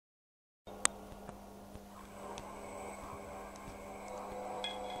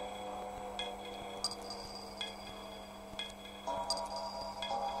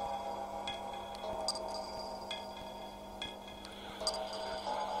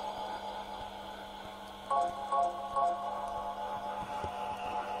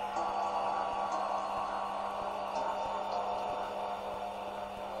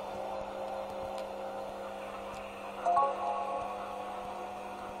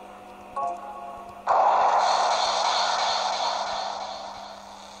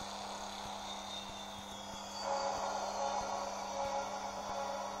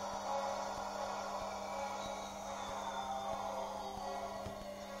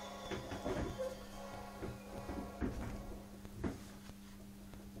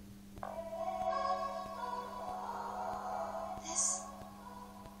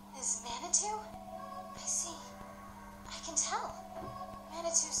Manitou? I see. I can tell.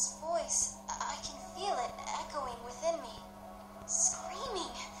 Manitou's voice. I can feel it echoing within me.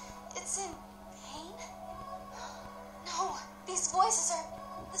 Screaming. It's in pain? No, these voices are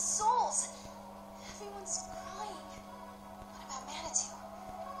the souls. Everyone's crying. What about Manitou?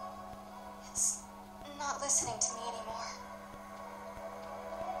 It's not listening to me anymore.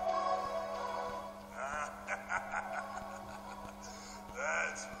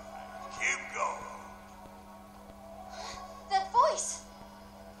 That's right. Keep going. That voice!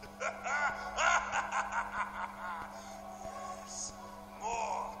 Yes.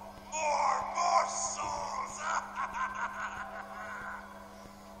 More souls!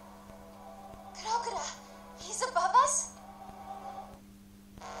 Kurokura, he's above us?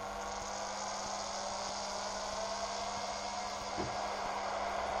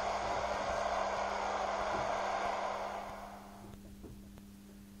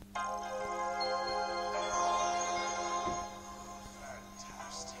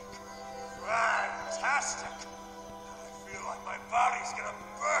 Fantastic! I feel like my body's gonna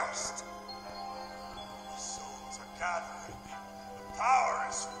burst. The souls are gathering. The power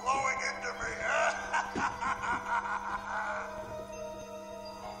is flowing into me.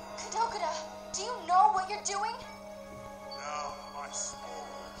 Kurokura, do you know what you're doing? Now my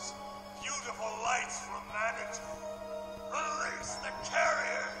spores, beautiful lights from Manitou, release the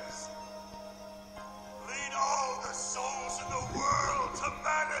carriers. Lead all the souls in the world to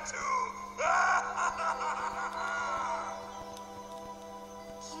Manitou.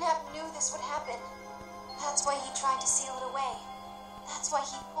 Hinep knew this would happen. That's why he tried to seal it away. That's why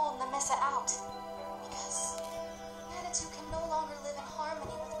he pulled Namissa out. Because Manitou can no longer live in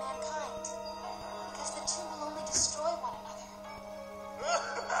harmony with mankind. Because the two will only destroy one another.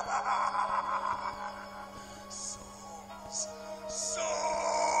 Souls!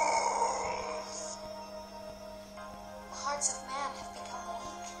 The hearts of man have become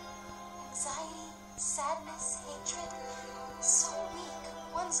weak. Anxiety, sadness, hatred. So weak,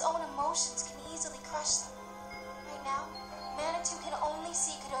 one's own emotions can easily crush them. Right now, Manitou can only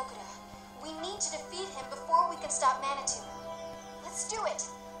see Kurokura. We need to defeat him before we can stop Manitou. Let's do it!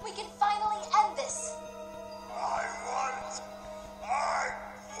 We can finally end this! I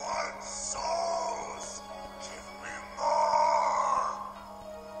want souls! Give me more!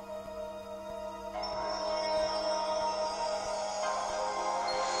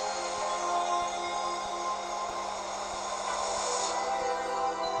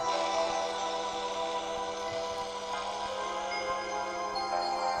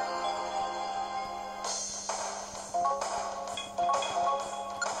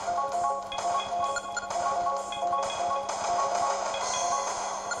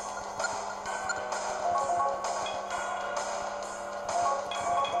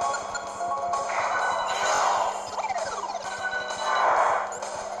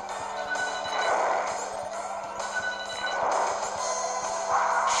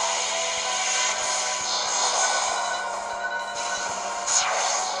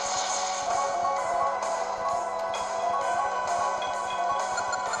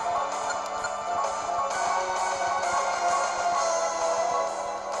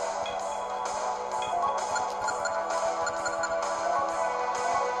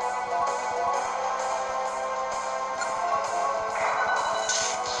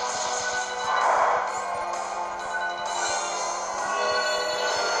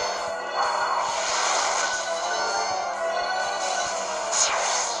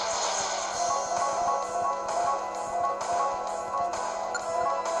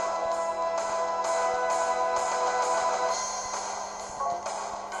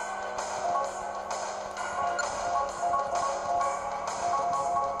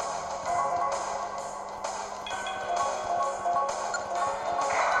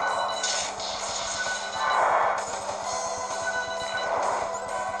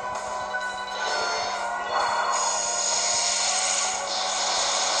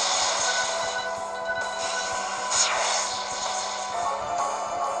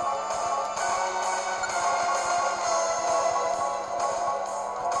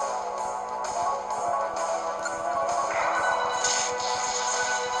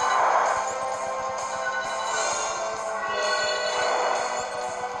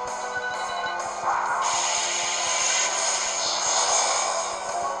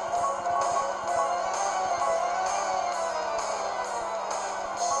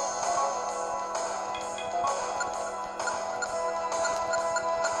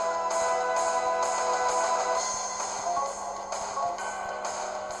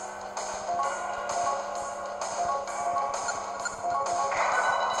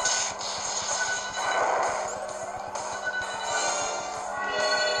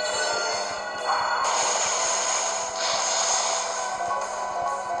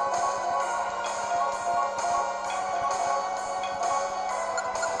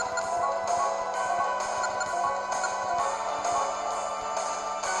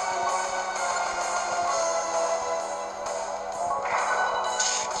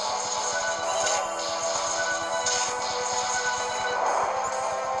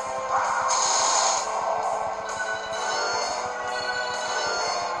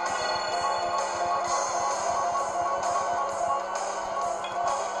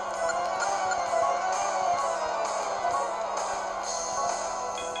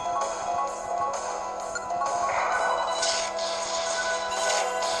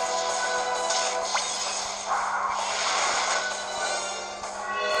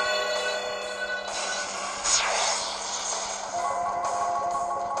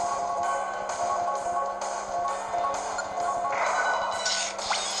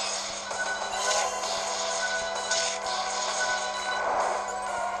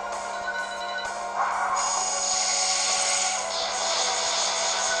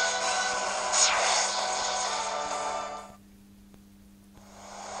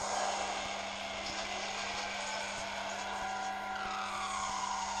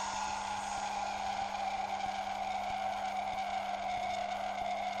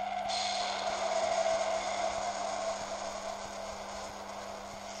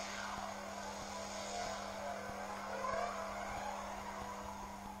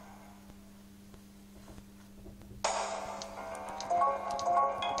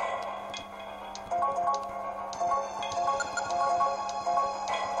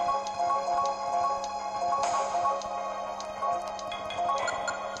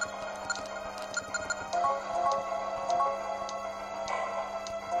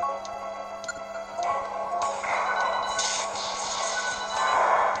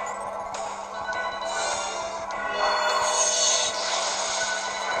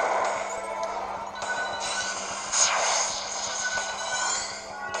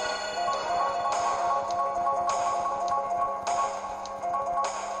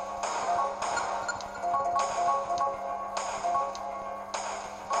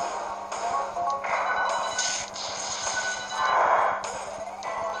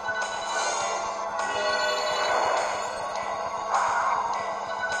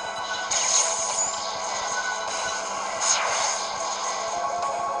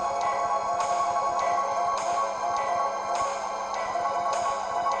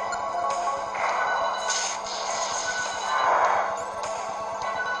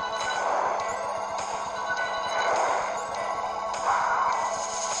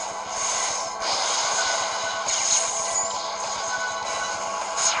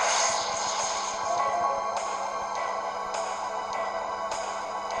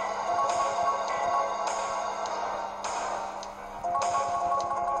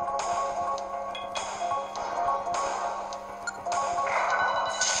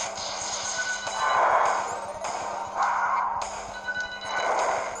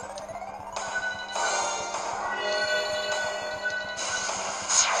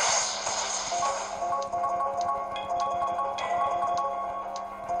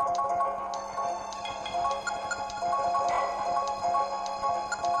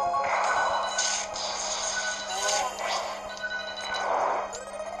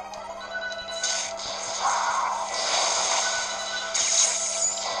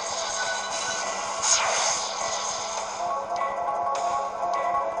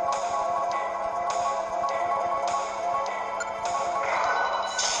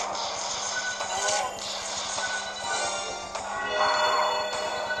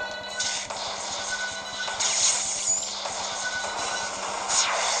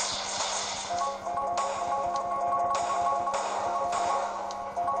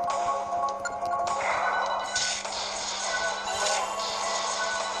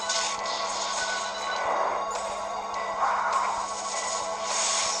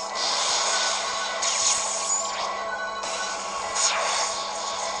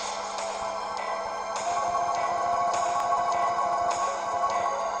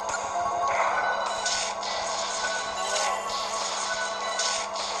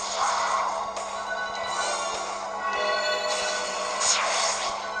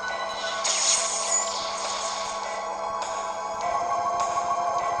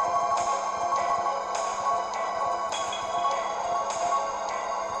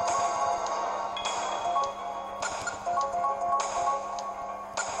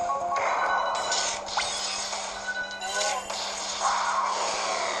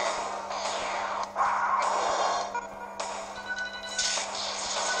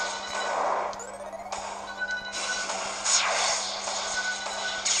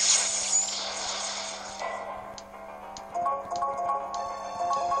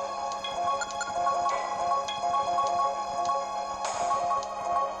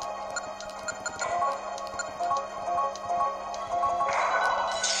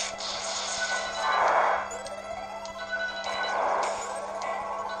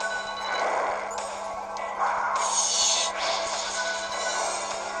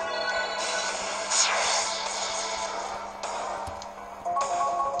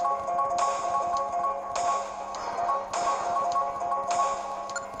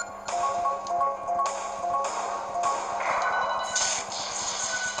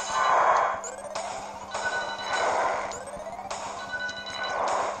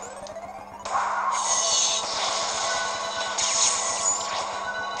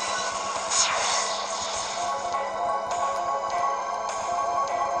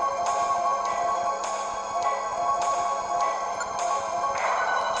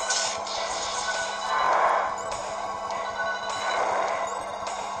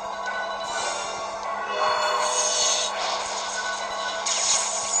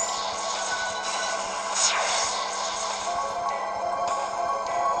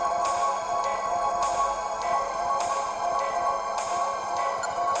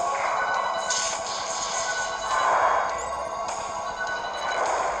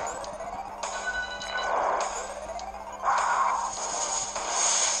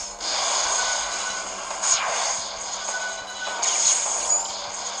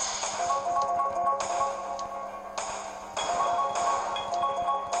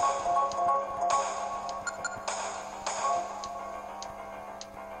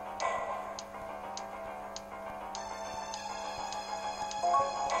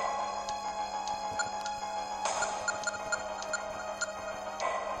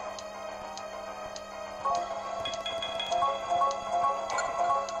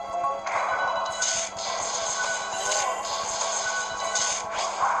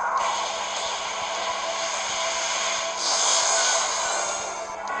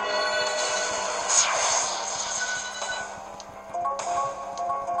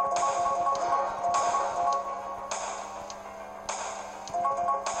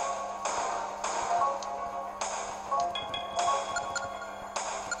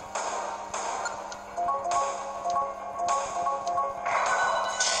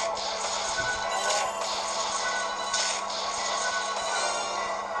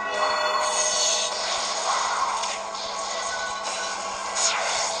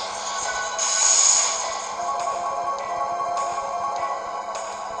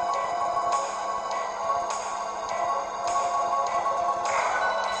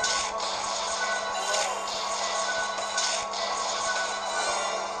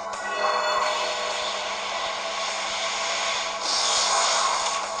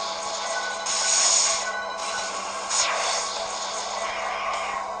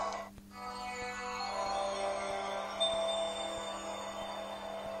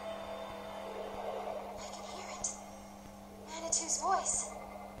 Manitou's voice.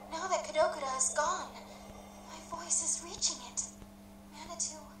 Now that Kadokura is gone, my voice is reaching it.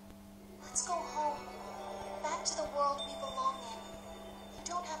 Manitou, let's go home. Back to the world we belong in. You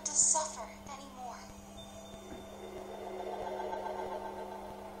don't have to suffer anymore.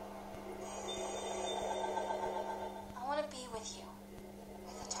 I want to be with you.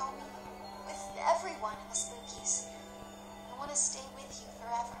 With Hitomi. With everyone in the Spookies. I want to stay with you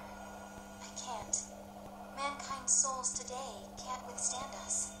forever. I can't. Mankind's souls today can't withstand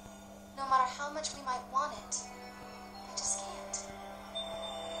us. No matter how much we might want it, I just can't.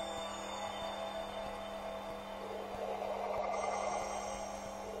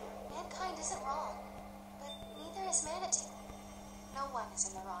 Mankind isn't wrong, but neither is Manitou. No one is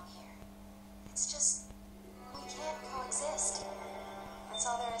in the wrong here. It's just, we can't coexist. That's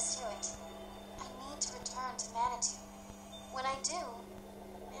all there is to it. I need to return to Manitou. When I do,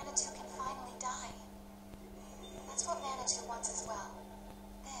 Manitou can finally die. That's what Manitou wants as well.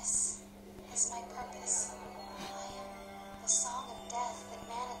 This is my purpose. I am the song of death that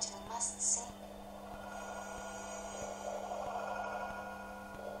Manitou must sing.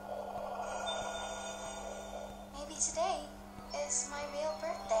 Maybe today is my real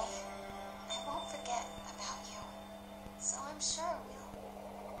birthday. I won't forget about you. So I'm sure we'll...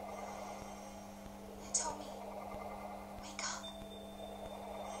 Hitomi, wake up.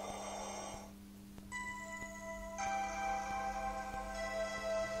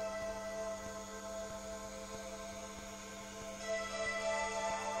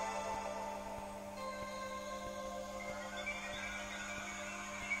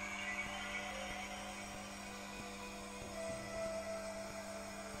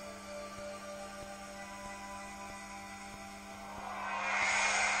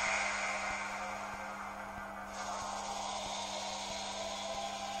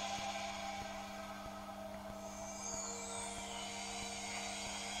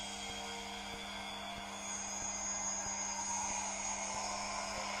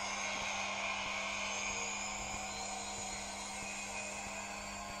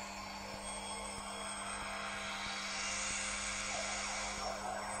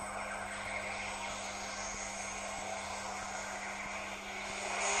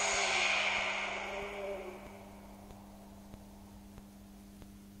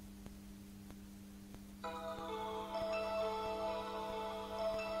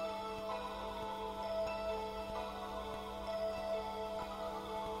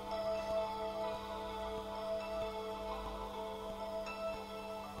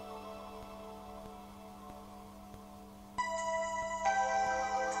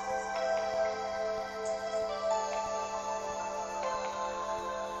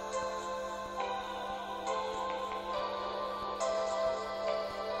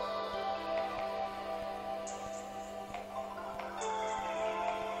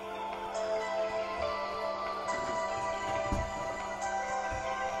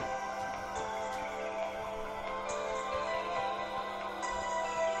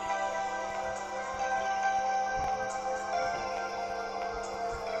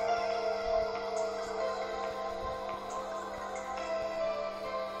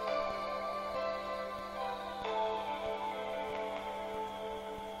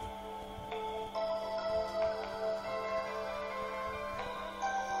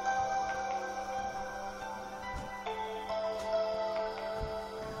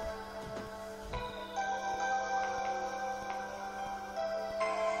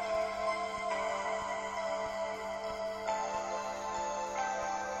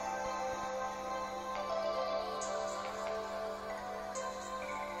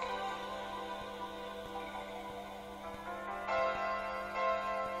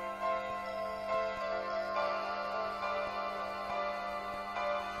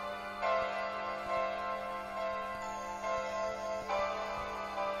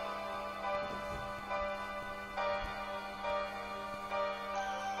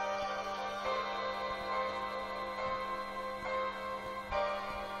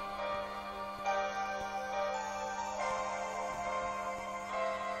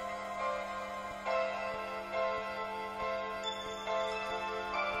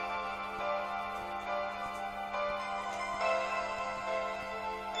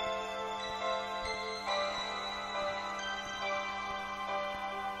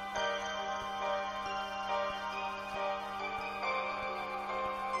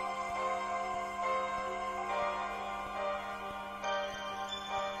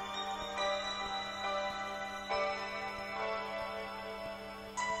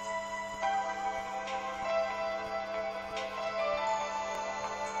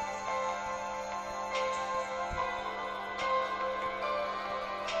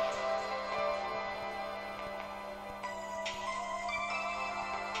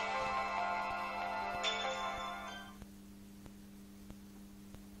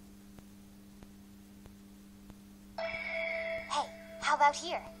 about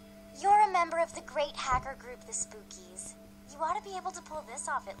here? You're a member of the great hacker group, the Spookies. You ought to be able to pull this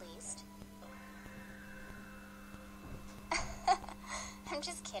off at least. I'm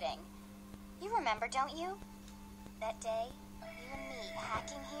just kidding. You remember, don't you? That day, you and me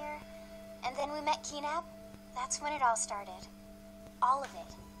hacking here, and then we met Keenap? That's when it all started. All of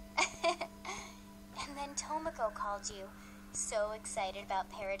it. And then Tomoko called you. So excited about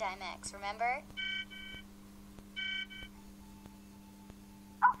Paradigm X, remember?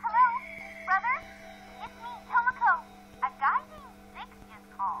 Oh, hello? Brother? It's me, Tomoko. A guy named Six just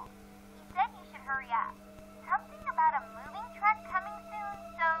called. He said you should hurry up. Something about a moving truck coming soon,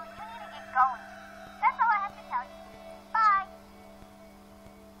 so you need to get going. That's all I have to tell you. Bye.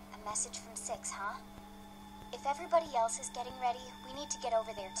 A message from Six, huh? If everybody else is getting ready, we need to get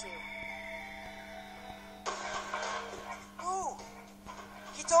over there too. Ooh!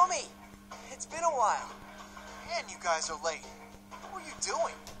 Hitomi! It's been a while. Man, you guys are late. What are you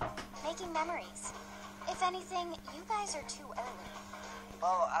doing? Making memories. If anything, you guys are too early.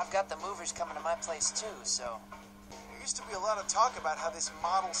 Well, I've got the movers coming to my place too, so... There used to be a lot of talk about how this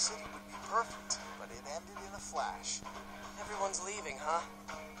model city would be perfect, but it ended in a flash. Everyone's leaving, huh?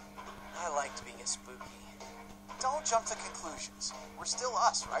 I liked being a spooky. Don't jump to conclusions. We're still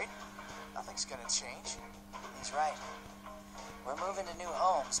us, right? Nothing's gonna change. He's right. We're moving to new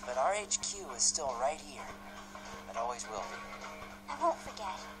homes, but our HQ is still right here. It always will be. I won't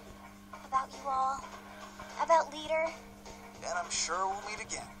forget. About you all. About Leader. And I'm sure we'll meet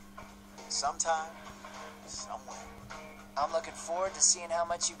again. Sometime, somewhere. I'm looking forward to seeing how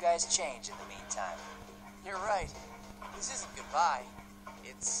much you guys change in the meantime. You're right. This isn't goodbye.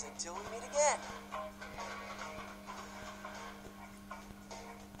 It's until we meet again.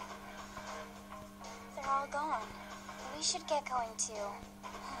 They're all gone. We should get going too.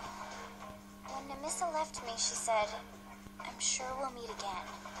 When Namissa left me, she said, I'm sure we'll meet again.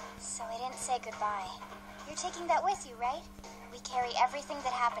 So I didn't say goodbye. You're taking that with you, right? We carry everything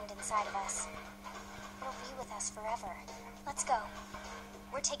that happened inside of us. It'll be with us forever. Let's go.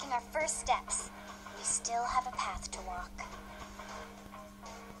 We're taking our first steps. We still have a path to walk.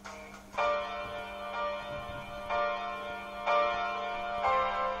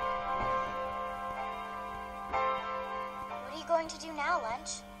 What are you going to do now,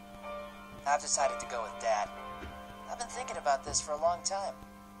 Lunch? I've decided to go with Dad. I've been thinking about this for a long time.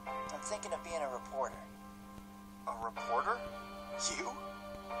 I'm thinking of being a reporter. A reporter? You?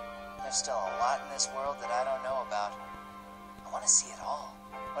 There's still a lot in this world that I don't know about. I want to see it all.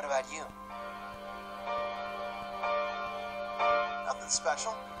 What about you? Nothing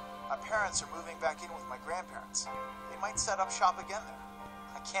special. My parents are moving back in with my grandparents. They might set up shop again there.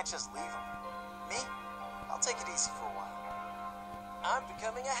 I can't just leave them. Me? I'll take it easy for a while. I'm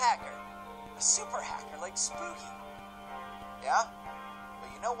becoming a hacker. A super hacker like Spooky. Yeah?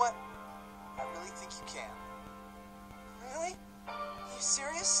 Well, you know what? I really think you can. Really? You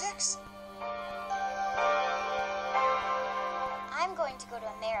serious, Six? I'm going to go to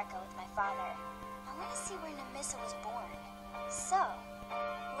America with my father. I want to see where Namissa was born. So,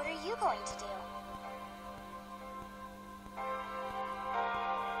 what are you going to do?